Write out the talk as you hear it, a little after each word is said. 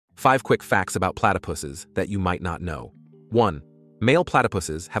5 quick facts about platypuses that you might not know. 1. Male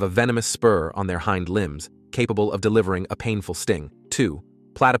platypuses have a venomous spur on their hind limbs, capable of delivering a painful sting. 2.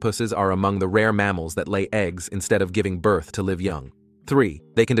 Platypuses are among the rare mammals that lay eggs instead of giving birth to live young. 3.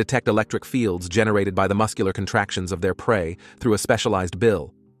 They can detect electric fields generated by the muscular contractions of their prey through a specialized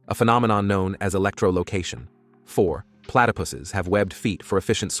bill, a phenomenon known as electrolocation. 4. Platypuses have webbed feet for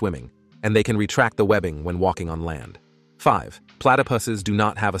efficient swimming, and they can retract the webbing when walking on land. 5. Platypuses do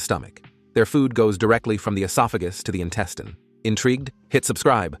not have a stomach. Their food goes directly from the esophagus to the intestine. Intrigued? Hit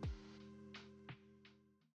subscribe.